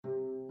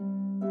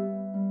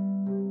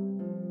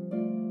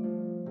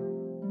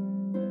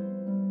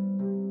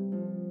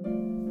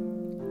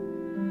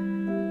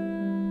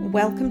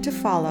Welcome to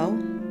Follow,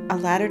 a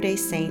Latter-day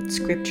Saint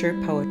Scripture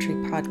Poetry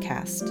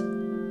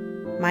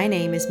podcast. My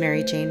name is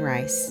Mary Jane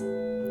Rice.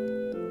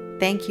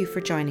 Thank you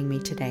for joining me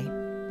today.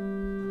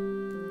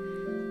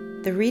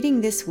 The reading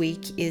this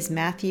week is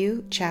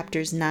Matthew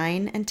chapters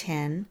 9 and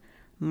 10,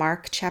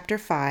 Mark chapter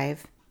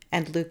 5,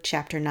 and Luke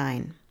chapter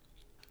 9.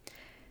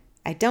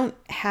 I don't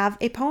have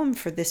a poem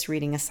for this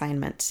reading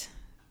assignment.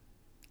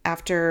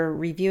 After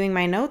reviewing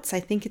my notes, I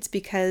think it's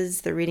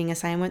because the reading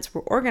assignments were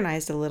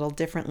organized a little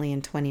differently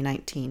in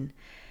 2019.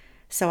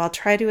 So I'll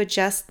try to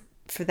adjust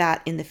for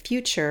that in the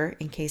future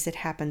in case it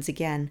happens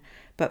again.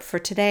 But for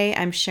today,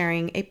 I'm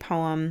sharing a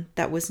poem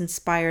that was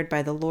inspired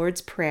by the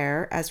Lord's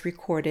Prayer as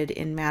recorded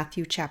in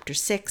Matthew chapter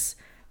 6,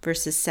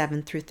 verses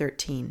 7 through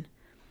 13.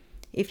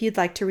 If you'd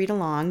like to read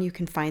along, you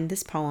can find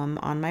this poem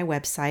on my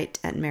website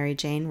at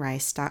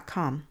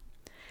maryjanerice.com.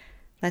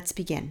 Let's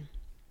begin.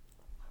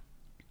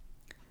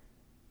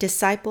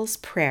 Disciples'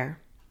 Prayer.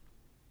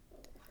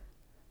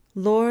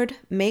 Lord,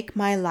 make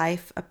my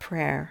life a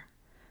prayer,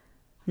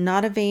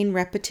 not a vain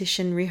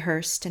repetition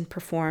rehearsed and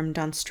performed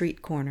on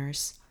street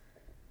corners.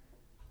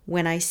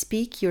 When I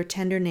speak your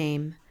tender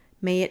name,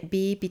 may it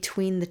be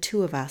between the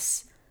two of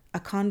us, a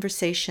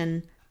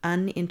conversation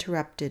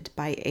uninterrupted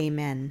by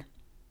Amen.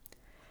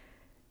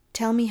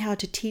 Tell me how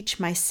to teach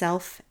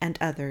myself and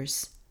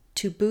others,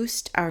 to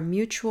boost our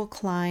mutual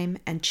climb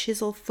and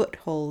chisel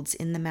footholds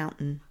in the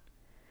mountain.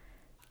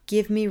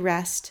 Give me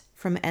rest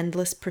from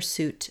endless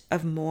pursuit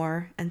of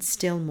more and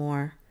still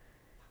more.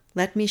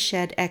 Let me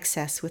shed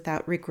excess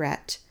without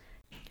regret,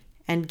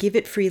 and give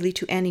it freely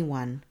to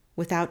anyone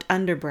without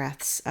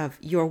underbreaths of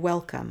 "you're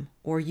welcome"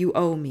 or "you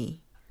owe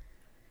me."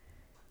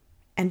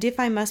 And if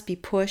I must be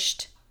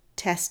pushed,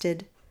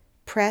 tested,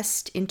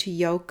 pressed into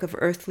yoke of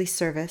earthly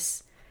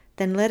service,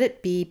 then let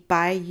it be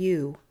by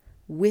you,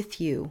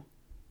 with you,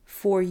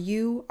 for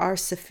you are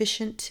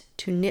sufficient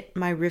to knit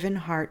my riven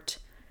heart,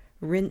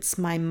 rinse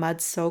my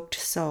mud-soaked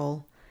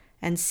soul,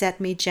 and set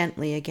me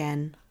gently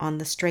again on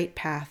the straight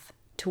path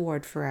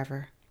toward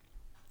forever.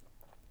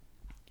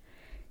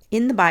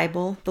 In the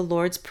Bible, the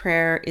Lord's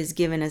Prayer is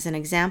given as an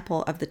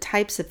example of the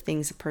types of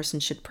things a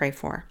person should pray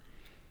for.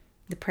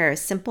 The prayer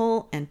is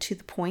simple and to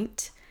the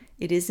point.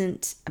 It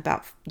isn't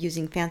about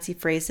using fancy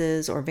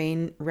phrases or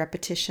vain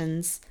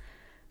repetitions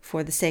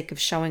for the sake of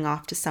showing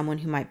off to someone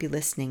who might be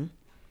listening.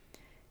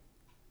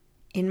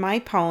 In my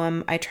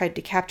poem, I tried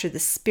to capture the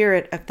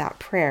spirit of that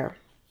prayer.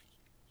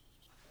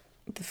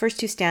 The first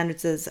two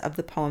stanzas of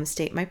the poem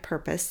state my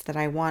purpose, that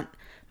I want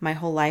my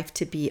whole life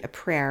to be a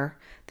prayer,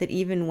 that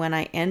even when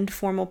I end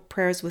formal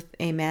prayers with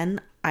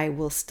Amen, I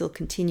will still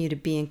continue to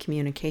be in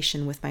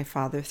communication with my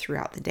Father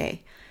throughout the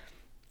day.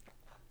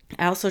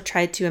 I also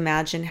tried to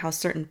imagine how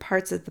certain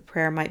parts of the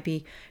prayer might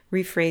be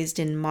rephrased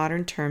in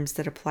modern terms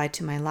that apply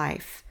to my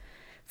life.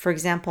 For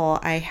example,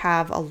 I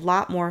have a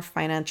lot more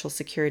financial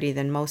security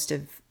than most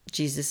of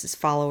Jesus'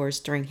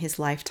 followers during his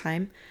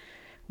lifetime.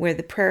 Where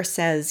the prayer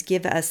says,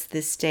 "Give us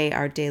this day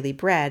our daily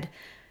bread,"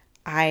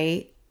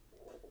 I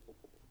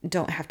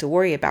don't have to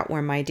worry about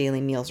where my daily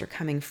meals are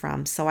coming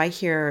from. So I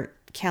hear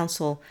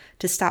counsel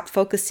to stop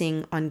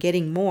focusing on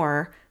getting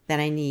more than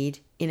I need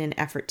in an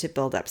effort to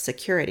build up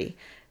security.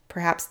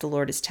 Perhaps the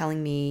Lord is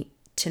telling me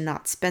to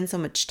not spend so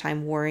much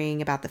time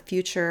worrying about the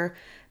future,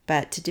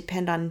 but to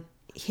depend on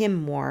Him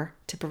more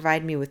to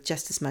provide me with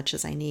just as much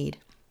as I need.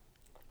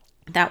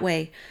 That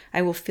way,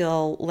 I will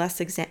feel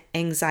less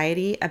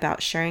anxiety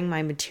about sharing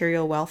my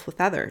material wealth with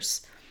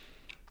others,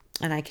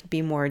 and I can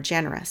be more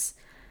generous.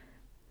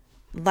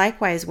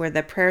 Likewise, where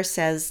the prayer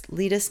says,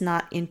 "Lead us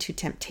not into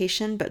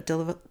temptation, but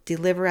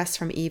deliver us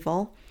from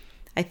evil,"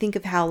 I think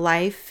of how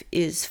life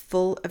is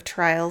full of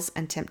trials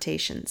and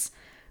temptations.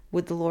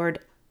 Would the Lord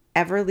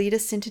ever lead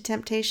us into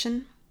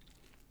temptation?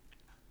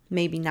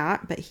 Maybe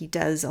not, but He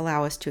does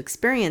allow us to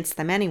experience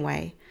them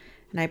anyway.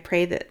 And I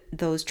pray that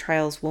those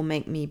trials will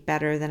make me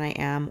better than I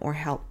am or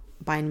help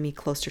bind me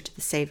closer to the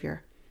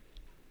Savior.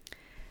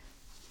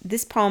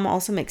 This poem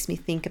also makes me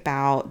think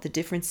about the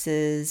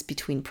differences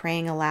between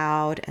praying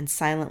aloud and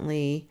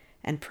silently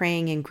and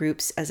praying in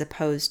groups as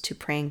opposed to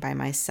praying by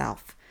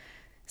myself.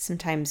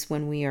 Sometimes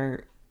when we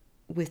are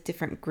with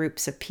different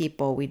groups of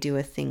people, we do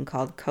a thing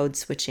called code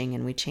switching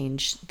and we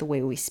change the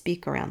way we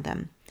speak around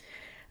them.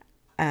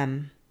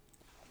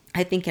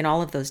 I think in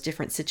all of those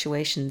different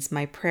situations,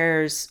 my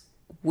prayers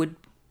would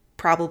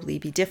probably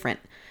be different.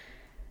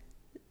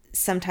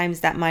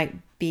 Sometimes that might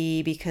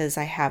be because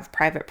I have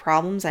private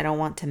problems I don't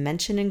want to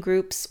mention in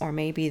groups, or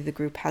maybe the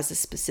group has a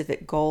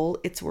specific goal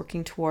it's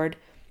working toward.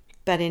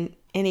 But in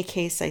any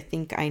case, I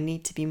think I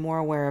need to be more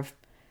aware of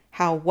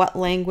what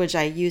language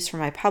I use for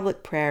my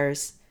public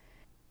prayers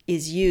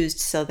is used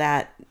so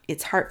that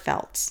it's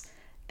heartfelt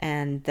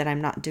and that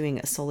I'm not doing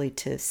it solely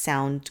to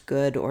sound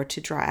good or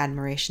to draw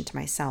admiration to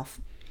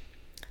myself.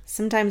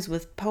 Sometimes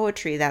with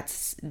poetry,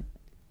 that's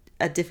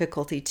a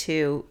difficulty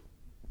too,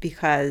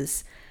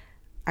 because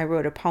I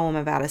wrote a poem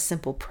about a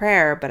simple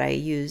prayer, but I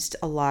used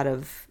a lot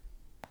of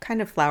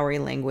kind of flowery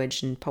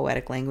language and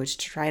poetic language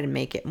to try to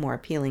make it more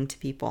appealing to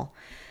people.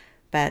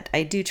 but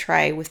I do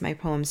try with my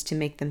poems to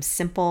make them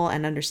simple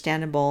and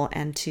understandable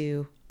and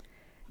to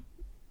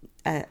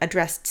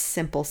address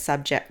simple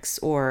subjects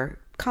or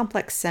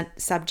complex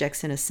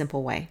subjects in a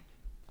simple way.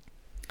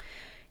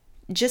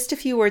 Just a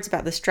few words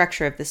about the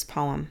structure of this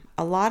poem.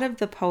 A lot of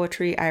the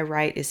poetry I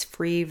write is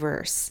free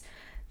verse.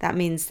 That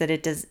means that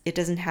it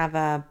doesn't have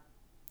a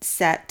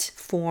set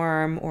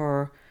form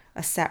or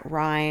a set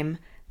rhyme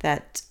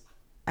that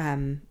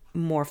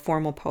more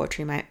formal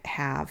poetry might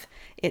have.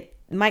 It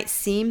might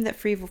seem that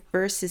free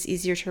verse is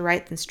easier to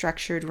write than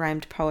structured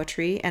rhymed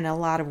poetry, and in a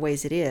lot of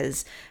ways it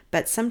is,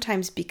 but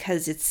sometimes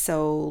because it's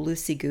so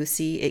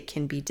loosey-goosey, it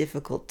can be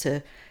difficult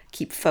to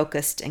keep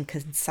focused and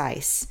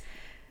concise.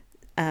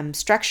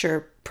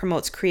 Structure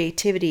promotes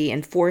creativity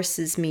and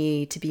forces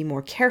me to be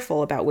more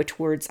careful about which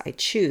words I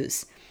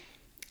choose.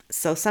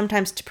 So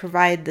sometimes to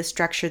provide the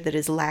structure that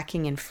is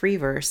lacking in free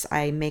verse,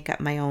 I make up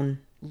my own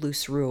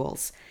loose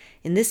rules.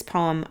 In this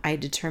poem, I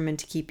determined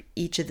to keep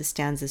each of the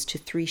stanzas to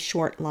 3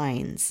 short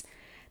lines.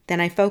 Then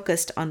I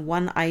focused on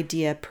one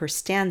idea per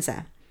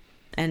stanza.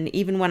 And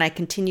even when I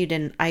continued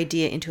an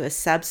idea into a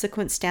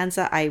subsequent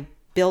stanza, I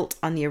built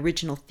on the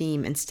original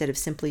theme instead of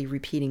simply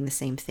repeating the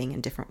same thing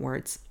in different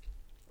words.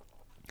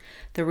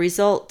 The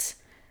result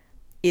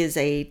is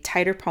a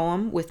tighter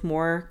poem with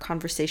more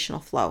conversational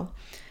flow.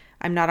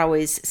 I'm not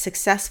always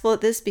successful at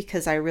this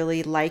because I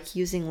really like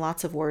using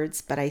lots of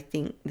words, but I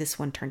think this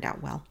one turned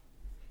out well.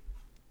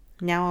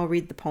 Now I'll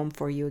read the poem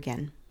for you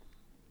again.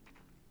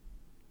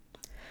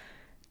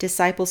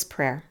 Disciples'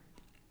 Prayer.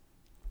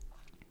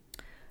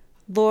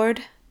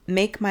 Lord,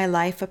 make my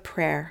life a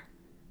prayer,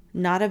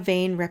 not a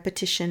vain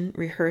repetition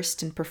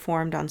rehearsed and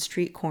performed on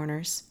street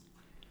corners.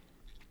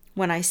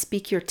 When I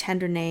speak your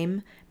tender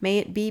name, may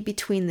it be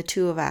between the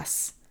two of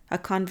us, a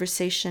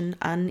conversation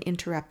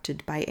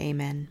uninterrupted by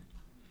amen.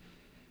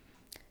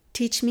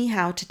 Teach me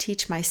how to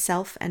teach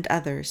myself and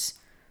others,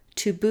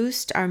 to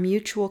boost our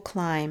mutual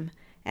climb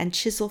and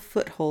chisel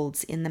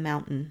footholds in the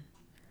mountain.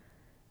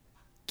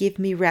 Give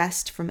me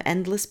rest from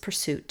endless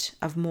pursuit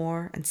of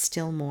more and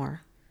still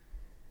more.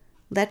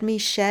 Let me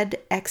shed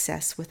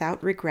excess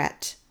without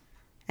regret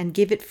and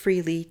give it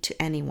freely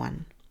to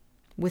anyone,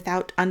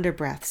 without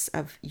underbreaths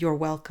of "you're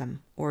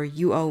welcome" or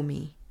 "you owe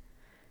me."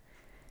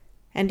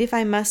 And if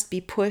I must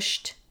be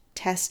pushed,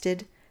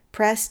 tested,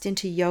 pressed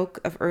into yoke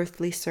of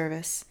earthly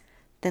service,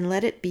 then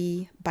let it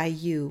be by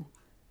you,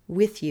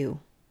 with you.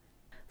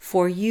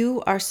 For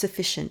you are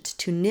sufficient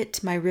to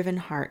knit my riven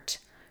heart,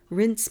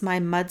 rinse my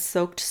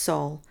mud-soaked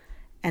soul,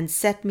 and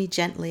set me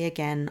gently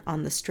again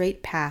on the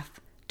straight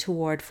path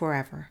toward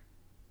forever.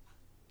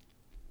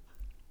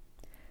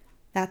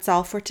 That's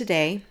all for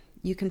today.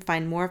 You can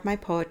find more of my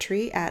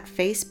poetry at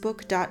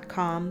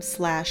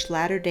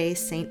facebook.com/Latter-day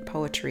Saint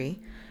Poetry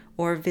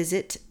or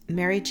visit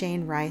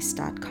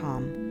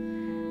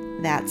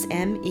maryjanerice.com. That's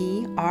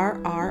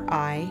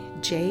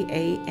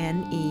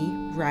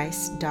MERRIJANE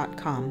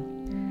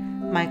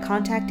rice.com. My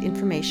contact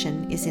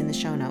information is in the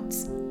show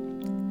notes.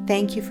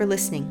 Thank you for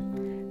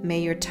listening.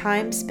 May your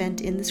time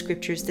spent in the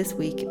scriptures this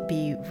week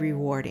be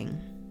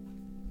rewarding.